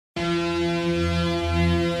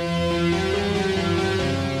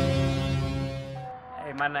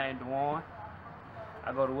My name is Dewan.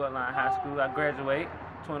 I go to Woodlawn High School. I graduate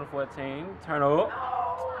 2014. Turn up.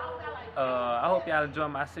 I hope y'all enjoy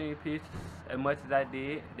my senior pictures as much as I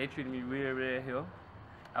did. They treated me real here.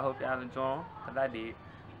 I hope y'all enjoy them, because I did.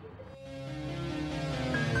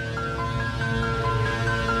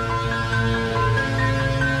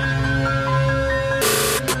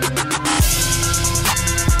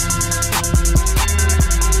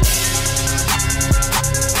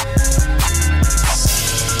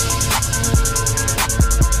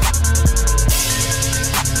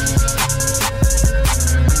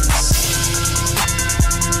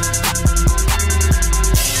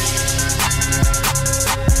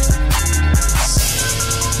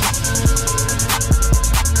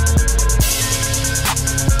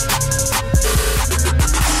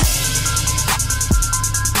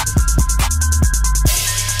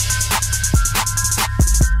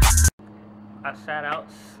 Shout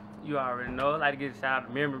outs, you already know. I like to give a shout out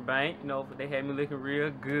to Memory Bank, you know, they had me looking real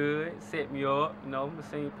good, set me up, you know, my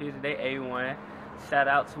senior picture, they A1. Shout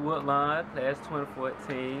out to Woodlawn, class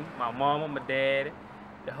 2014, my mama, my daddy,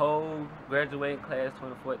 the whole graduating class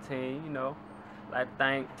 2014, you know. I like to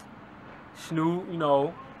thank Snoop, you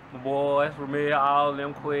know, my boys, Ramil, all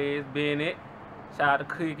them quiz, Bennett. Shout out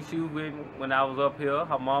to Cookie, she was with me when I was up here.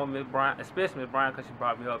 Her mama, Miss Bryant, especially Miss Bryant, because she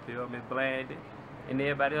brought me up here, Miss Blandy, and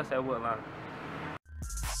everybody else at Woodlawn.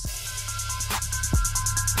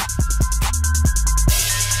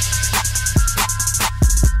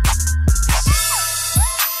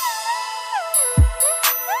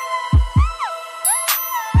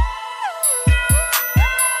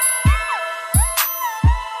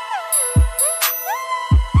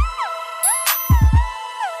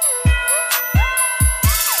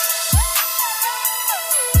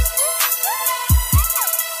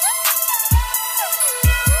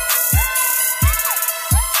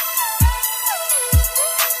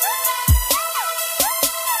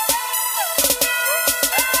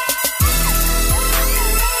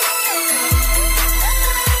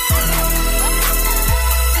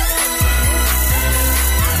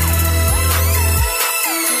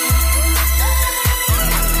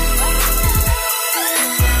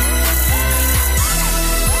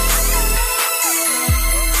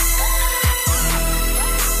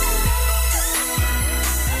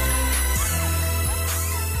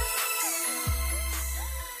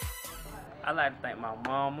 I like to thank my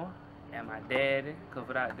mama and my daddy, because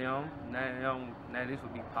without them, none of this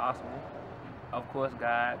would be possible. Of course,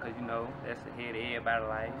 God, because you know, that's the head of everybody's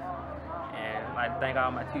life. And I like to thank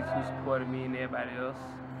all my teachers who supported me and everybody else.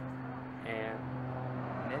 And